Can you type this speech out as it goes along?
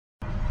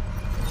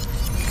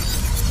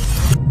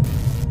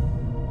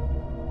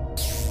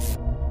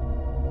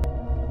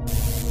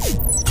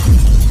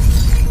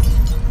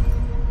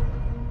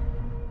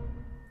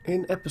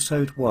In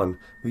episode 1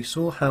 we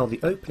saw how the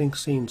opening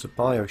scenes of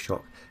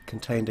Bioshock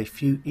contained a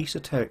few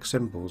esoteric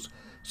symbols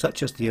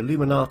such as the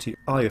Illuminati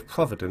Eye of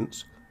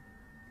Providence,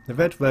 the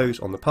red rose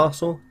on the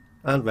parcel,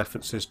 and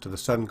references to the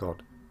sun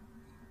god.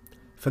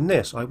 From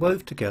this I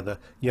wove together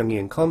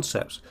Jungian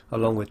concepts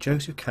along with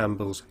Joseph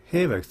Campbell's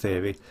hero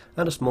theory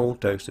and a small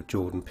dose of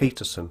Jordan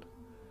Peterson.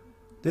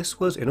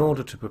 This was in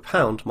order to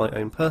propound my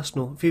own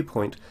personal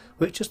viewpoint,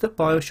 which is that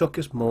Bioshock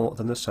is more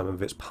than the sum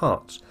of its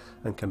parts,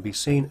 and can be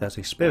seen as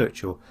a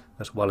spiritual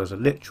as well as a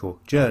literal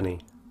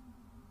journey.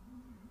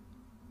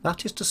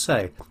 That is to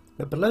say,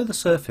 that below the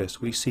surface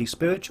we see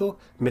spiritual,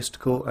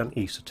 mystical and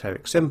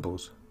esoteric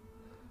symbols.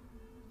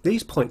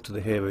 These point to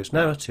the hero's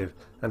narrative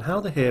and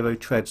how the hero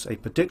treads a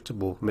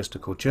predictable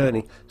mystical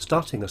journey,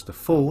 starting as the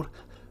fool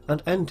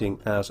and ending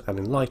as an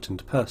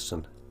enlightened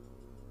person.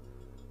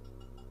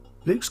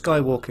 Luke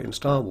Skywalker in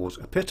Star Wars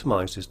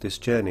epitomises this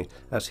journey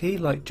as he,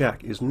 like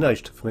Jack, is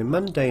nudged from a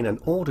mundane and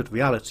ordered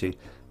reality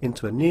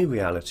into a new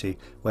reality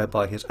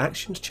whereby his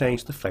actions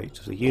change the fate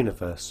of the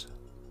universe.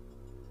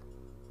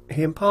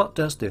 He in part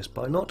does this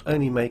by not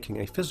only making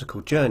a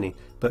physical journey,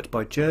 but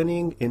by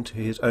journeying into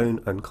his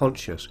own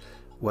unconscious,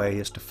 where he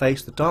is to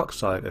face the dark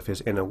side of his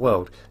inner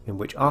world, in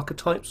which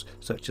archetypes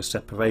such as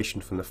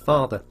separation from the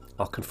father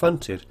are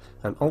confronted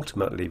and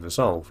ultimately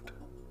resolved.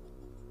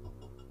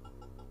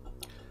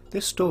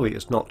 This story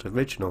is not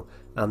original,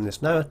 and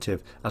this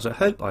narrative, as I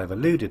hope I have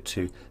alluded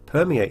to,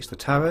 permeates the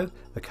Tarot,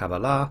 the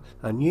Kabbalah,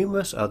 and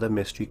numerous other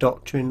mystery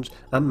doctrines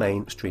and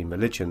mainstream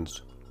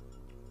religions.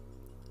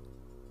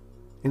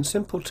 In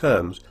simple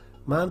terms,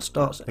 man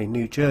starts a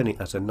new journey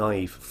as a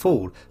naive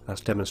fool,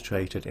 as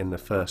demonstrated in the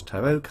first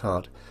tarot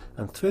card,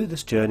 and through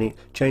this journey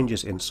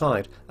changes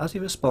inside as he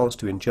responds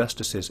to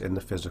injustices in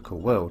the physical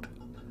world.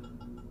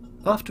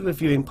 After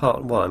reviewing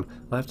part 1,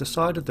 I have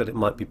decided that it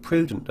might be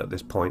prudent at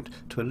this point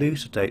to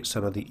elucidate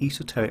some of the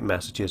esoteric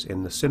messages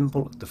in the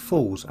symbol of the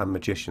Fool's and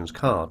Magician's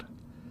card.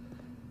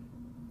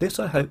 This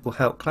I hope will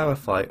help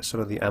clarify some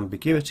of the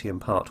ambiguity in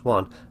part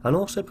 1 and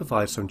also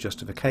provide some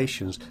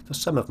justifications for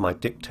some of my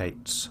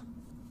dictates.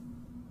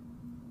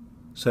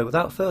 So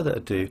without further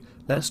ado,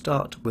 let's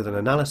start with an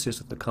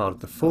analysis of the card of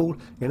the Fool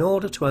in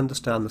order to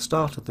understand the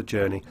start of the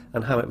journey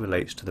and how it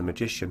relates to the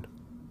Magician.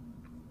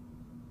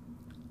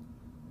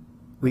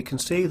 We can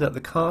see that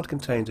the card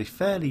contains a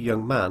fairly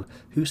young man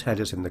whose head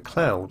is in the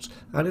clouds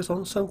and is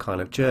on some kind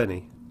of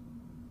journey.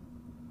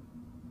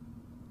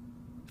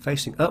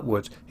 Facing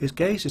upwards, his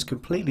gaze is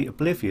completely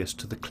oblivious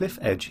to the cliff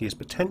edge he is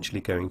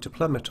potentially going to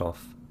plummet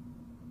off.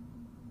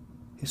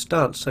 His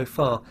stance so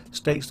far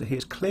states that he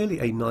is clearly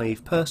a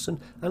naive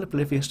person and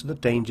oblivious to the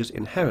dangers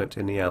inherent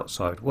in the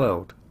outside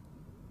world.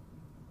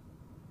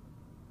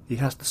 He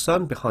has the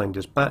sun behind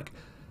his back,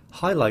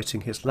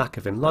 highlighting his lack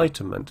of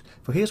enlightenment,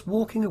 for he is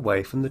walking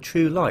away from the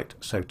true light,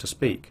 so to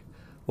speak,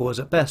 or is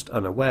at best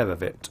unaware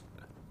of it.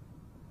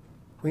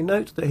 We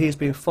note that he is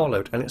being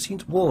followed, and it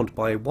seems warned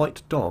by a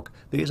white dog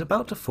that he is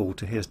about to fall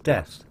to his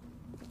death.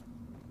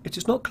 It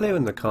is not clear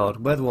in the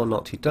card whether or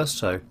not he does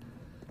so,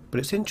 but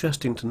it's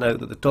interesting to note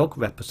that the dog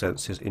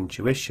represents his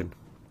intuition.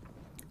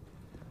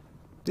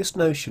 This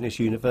notion is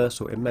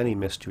universal in many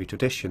mystery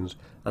traditions,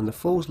 and the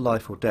fool's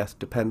life or death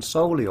depends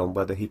solely on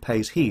whether he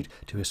pays heed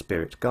to his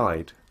spirit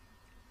guide.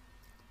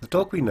 The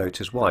dog we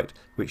note is white,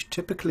 which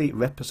typically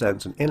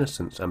represents an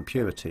innocence and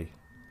purity.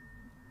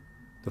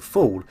 The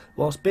fool,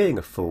 whilst being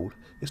a fool,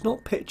 is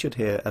not pictured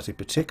here as a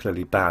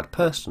particularly bad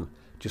person,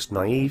 just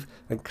naive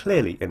and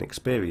clearly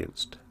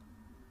inexperienced.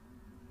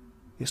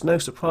 It's no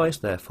surprise,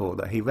 therefore,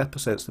 that he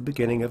represents the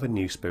beginning of a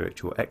new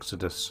spiritual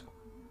exodus.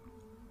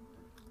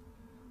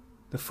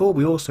 The fool,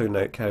 we also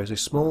note, carries a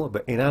small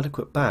but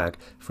inadequate bag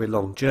for a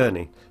long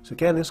journey, so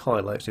again this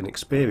highlights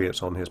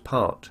inexperience on his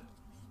part.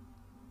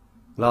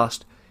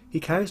 Last, he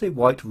carries a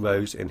white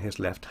rose in his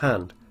left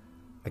hand.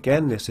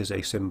 Again this is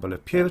a symbol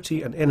of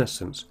purity and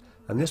innocence,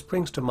 and this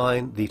brings to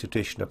mind the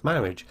tradition of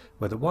marriage,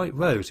 where the white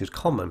rose is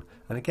common,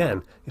 and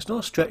again it's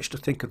not a stretch to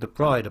think of the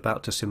bride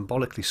about to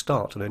symbolically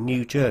start on a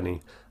new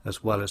journey,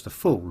 as well as the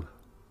fool.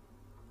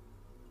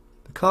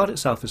 The card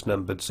itself is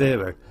numbered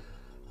 0,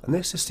 and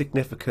this is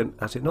significant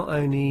as it not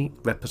only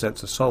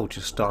represents a soul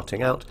just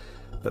starting out,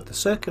 but the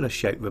circular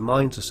shape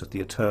reminds us of the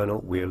eternal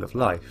wheel of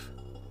life.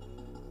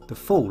 The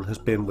fool has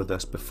been with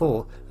us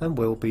before and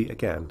will be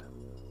again.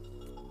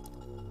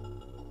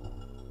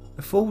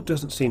 The fool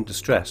doesn't seem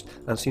distressed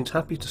and seems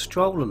happy to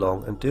stroll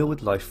along and deal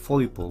with life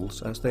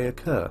foibles as they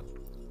occur.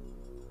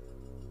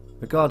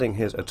 Regarding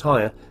his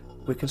attire,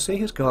 we can see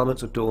his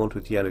garments adorned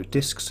with yellow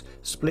discs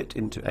split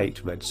into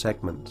 8 red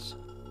segments.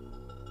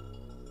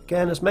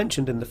 Again, as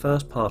mentioned in the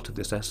first part of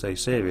this essay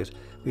series,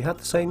 we have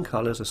the same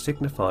colours as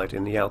signified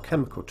in the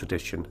alchemical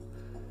tradition: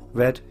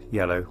 red,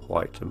 yellow,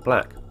 white and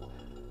black.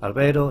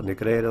 Albedo,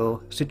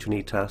 Negredo,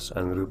 Citronitas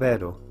and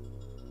Rubedo.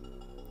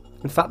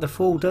 In fact, the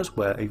fool does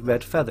wear a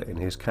red feather in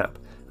his cap,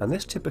 and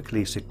this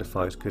typically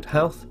signifies good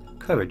health,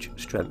 courage,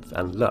 strength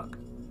and luck.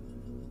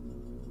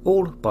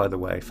 All, by the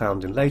way,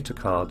 found in later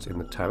cards in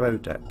the tarot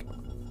deck.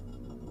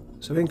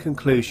 So in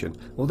conclusion,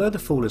 although the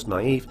fool is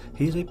naive,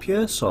 he is a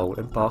pure soul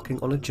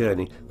embarking on a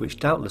journey which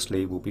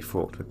doubtlessly will be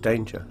fraught with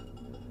danger.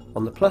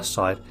 On the plus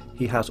side,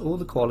 he has all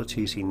the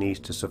qualities he needs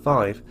to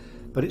survive,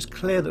 but it's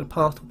clear that the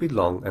path will be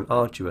long and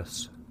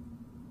arduous.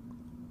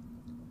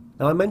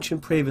 Now, I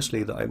mentioned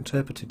previously that I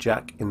interpreted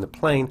Jack in the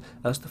plane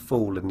as the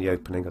fool in the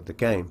opening of the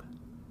game.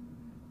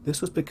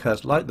 This was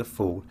because, like the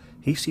fool,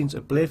 he seems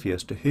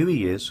oblivious to who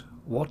he is,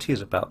 what he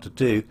is about to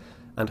do,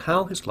 and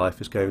how his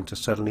life is going to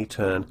suddenly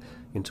turn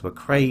into a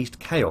crazed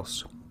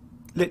chaos,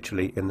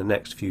 literally in the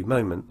next few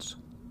moments.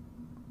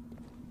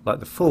 Like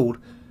the fool,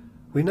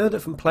 we know that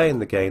from playing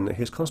the game that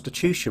his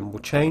constitution will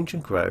change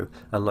and grow,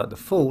 and like the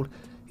fool,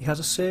 he has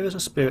a series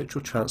of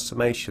spiritual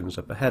transformations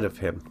up ahead of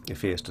him,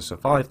 if he is to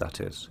survive, that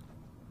is.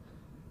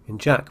 In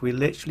Jack, we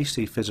literally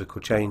see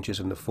physical changes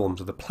in the forms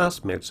of the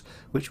plasmids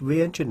which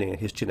re-engineer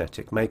his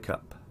genetic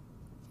makeup.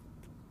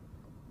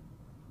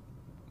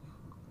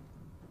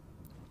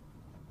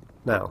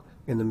 Now,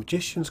 in the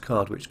Magician's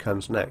card which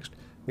comes next,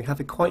 we have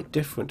a quite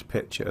different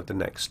picture of the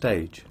next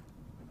stage.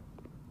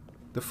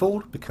 The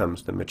Fool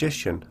becomes the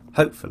Magician,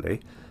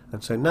 hopefully,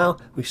 and so now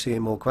we see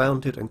a more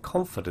grounded and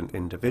confident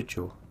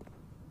individual.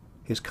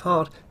 His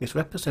card is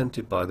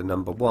represented by the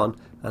number 1,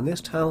 and this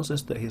tells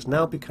us that he is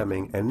now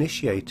becoming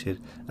initiated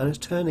and is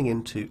turning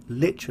into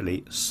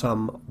literally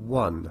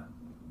someone.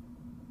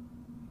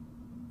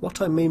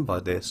 What I mean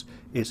by this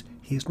is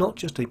he is not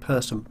just a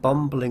person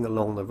bumbling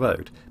along the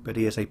road, but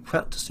he is a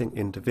practicing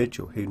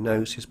individual who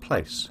knows his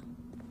place.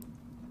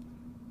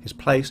 His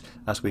place,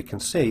 as we can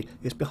see,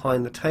 is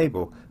behind the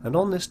table, and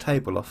on this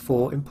table are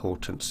 4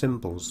 important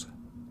symbols: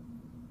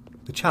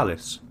 the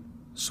chalice,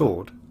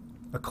 sword,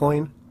 a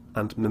coin,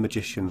 and the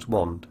Magician's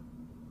wand.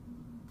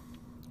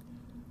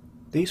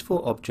 These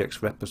 4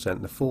 objects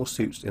represent the 4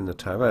 suits in the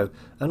tarot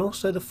and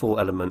also the 4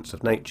 elements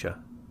of nature.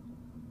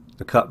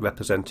 The cup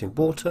representing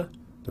water,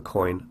 the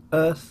coin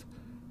earth,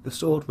 the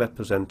sword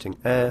representing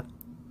air,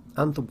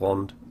 and the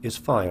wand is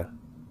fire.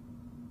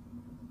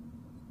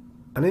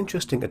 An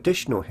interesting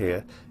additional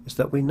here is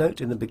that we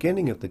note in the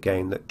beginning of the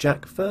game that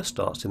Jack first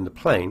starts in the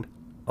plane,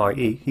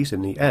 i.e. he's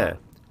in the air.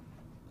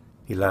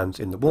 He lands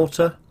in the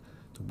water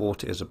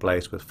is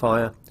ablaze with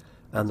fire,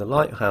 and the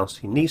lighthouse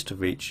he needs to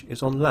reach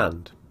is on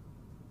land.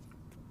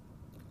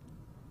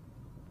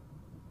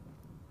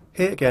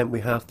 Here again we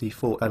have the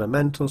 4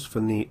 elementals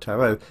from the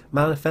tarot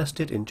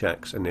manifested in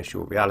Jack's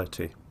initial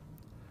reality.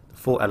 The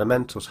 4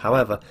 elementals,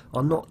 however,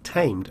 are not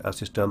tamed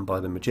as is done by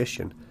the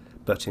Magician,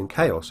 but in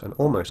chaos and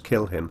almost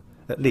kill him,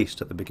 at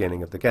least at the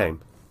beginning of the game.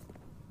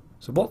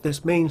 So what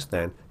this means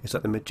then is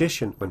that the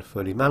Magician, when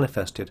fully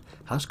manifested,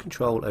 has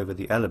control over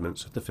the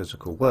elements of the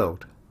physical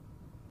world.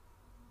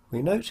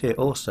 We note here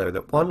also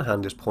that one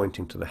hand is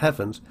pointing to the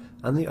heavens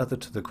and the other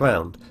to the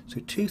ground, so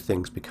 2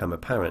 things become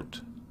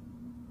apparent.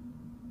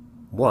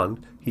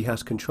 1, he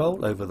has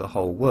control over the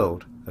whole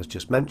world, as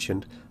just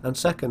mentioned, and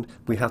second,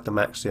 we have the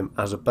maxim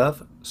as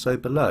above, so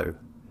below,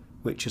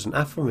 which is an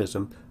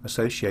aphorism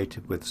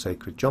associated with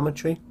sacred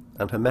geometry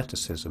and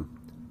Hermeticism.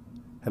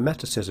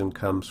 Hermeticism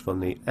comes from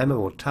the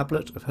emerald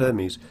tablet of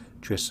Hermes,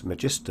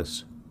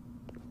 Trismegistus.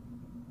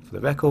 For the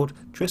record,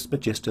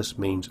 Trismegistus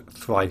means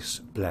thrice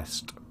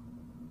blessed.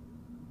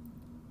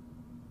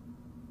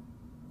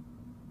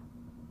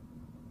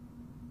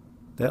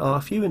 There are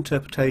a few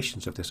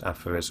interpretations of this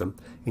aphorism,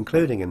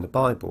 including in the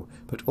Bible,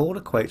 but all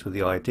equate with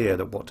the idea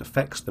that what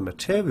affects the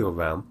material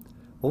realm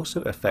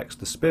also affects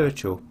the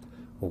spiritual,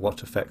 or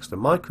what affects the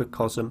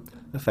microcosm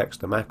affects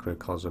the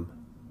macrocosm.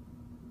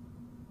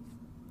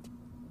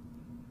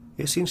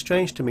 It seems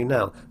strange to me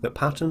now that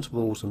patterns,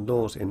 rules and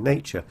laws in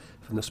nature,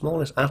 from the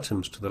smallest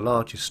atoms to the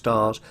largest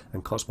stars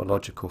and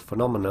cosmological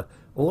phenomena,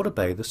 all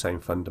obey the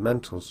same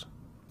fundamentals.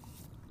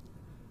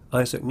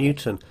 Isaac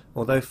Newton,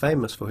 although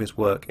famous for his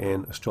work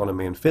in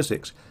astronomy and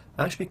physics,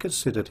 actually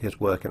considered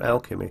his work in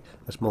alchemy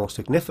as more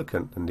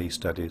significant than these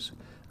studies,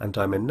 and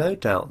I'm in no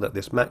doubt that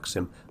this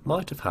maxim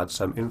might have had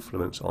some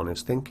influence on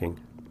his thinking.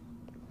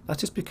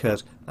 That is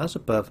because as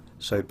above,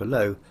 so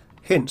below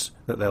hints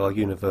that there are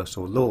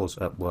universal laws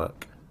at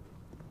work.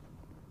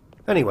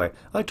 Anyway,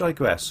 I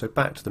digress, so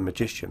back to the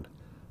Magician.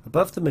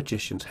 Above the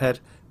Magician's head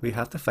we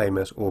have the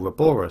famous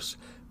Ouroboros,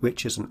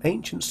 which is an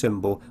ancient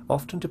symbol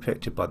often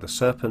depicted by the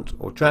serpent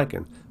or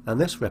dragon, and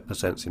this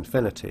represents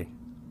infinity.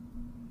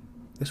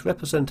 This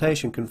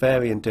representation can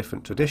vary in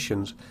different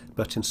traditions,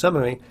 but in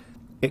summary,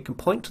 it can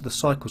point to the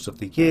cycles of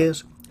the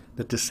years,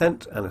 the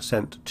descent and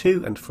ascent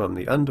to and from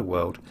the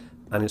underworld,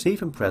 and is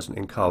even present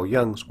in Carl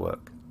Jung's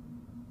work.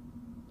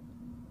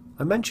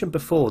 I mentioned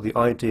before the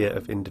idea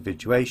of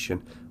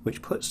individuation,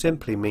 which put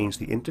simply means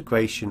the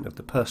integration of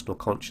the personal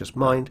conscious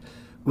mind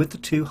with the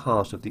 2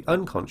 halves of the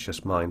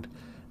unconscious mind,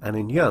 and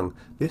in Jung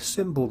this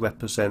symbol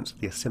represents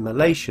the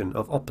assimilation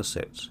of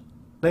opposites,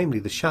 namely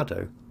the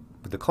shadow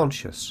with the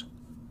conscious.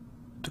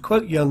 To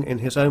quote Jung in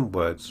his own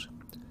words,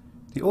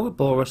 "The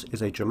Ouroboros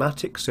is a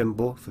dramatic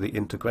symbol for the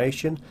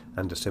integration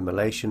and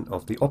assimilation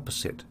of the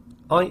opposite,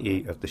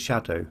 i.e. of the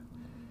shadow.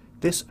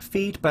 This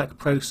feedback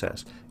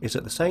process is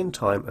at the same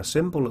time a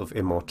symbol of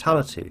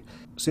immortality,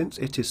 since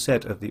it is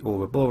said of the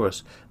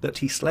Ouroboros that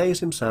he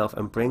slays himself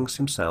and brings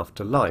himself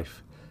to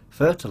life,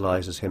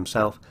 fertilizes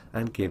himself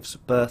and gives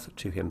birth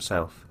to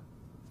himself.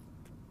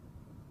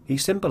 He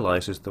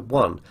symbolizes the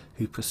one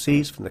who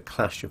proceeds from the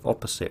clash of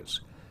opposites,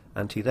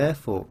 and he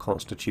therefore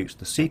constitutes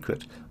the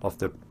secret of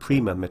the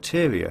prima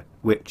materia,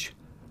 which,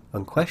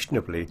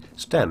 unquestionably,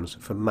 stems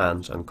from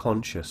man's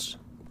unconscious.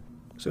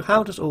 So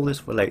how does all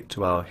this relate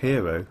to our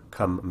hero,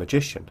 come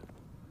magician?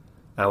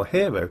 Our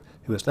hero,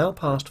 who has now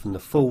passed from the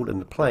fool in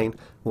the plane,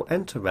 will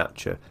enter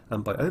Rapture,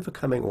 and by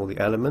overcoming all the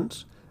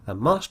elements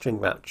and mastering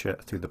Rapture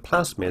through the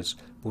plasmids,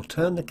 will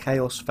turn the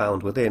chaos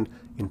found within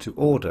into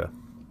order.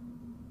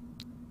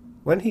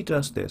 When he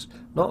does this,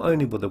 not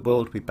only will the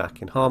world be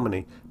back in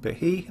harmony, but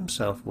he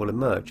himself will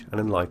emerge an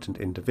enlightened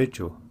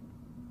individual.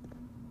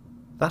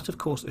 That of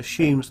course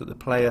assumes that the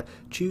player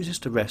chooses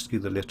to rescue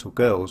the little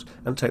girls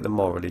and take the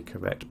morally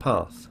correct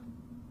path.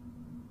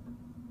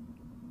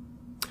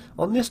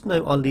 On this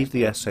note, I'll leave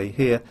the essay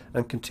here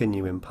and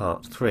continue in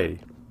part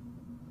 3.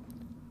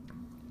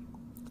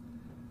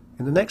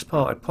 In the next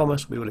part, I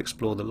promise we will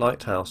explore the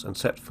lighthouse and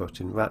set foot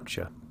in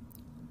Rapture.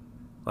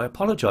 I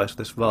apologise for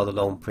this rather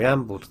long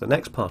preamble to the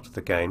next part of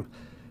the game,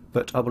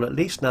 but I will at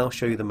least now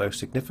show you the most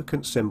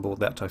significant symbol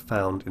that I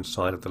found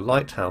inside of the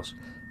lighthouse,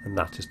 and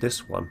that is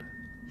this one.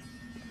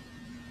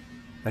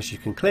 As you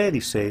can clearly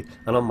see,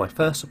 and on my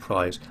first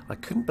surprise, I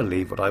couldn't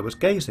believe what I was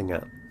gazing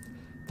at.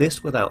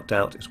 This, without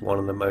doubt, is one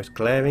of the most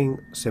glaring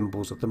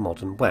symbols of the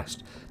modern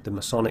West, the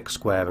Masonic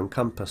square and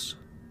compass.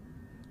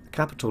 The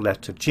capital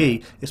letter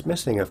G is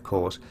missing, of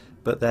course,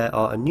 but there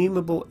are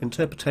innumerable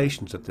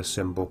interpretations of this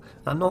symbol,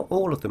 and not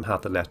all of them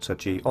have the letter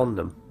G on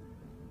them.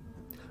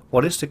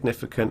 What is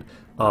significant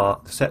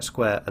are the set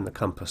square and the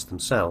compass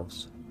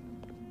themselves.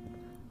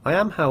 I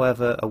am,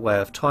 however, aware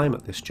of time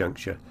at this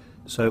juncture,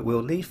 so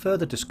we'll leave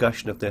further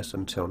discussion of this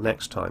until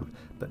next time,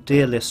 but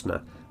dear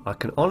listener, I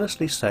can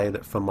honestly say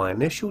that from my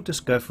initial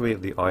discovery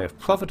of the Eye of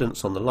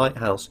Providence on the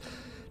lighthouse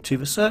to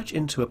research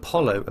into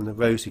Apollo and the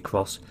Rosy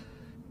Cross,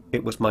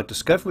 it was my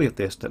discovery of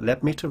this that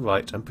led me to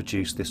write and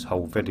produce this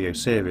whole video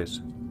series.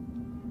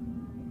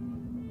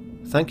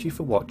 Thank you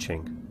for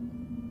watching.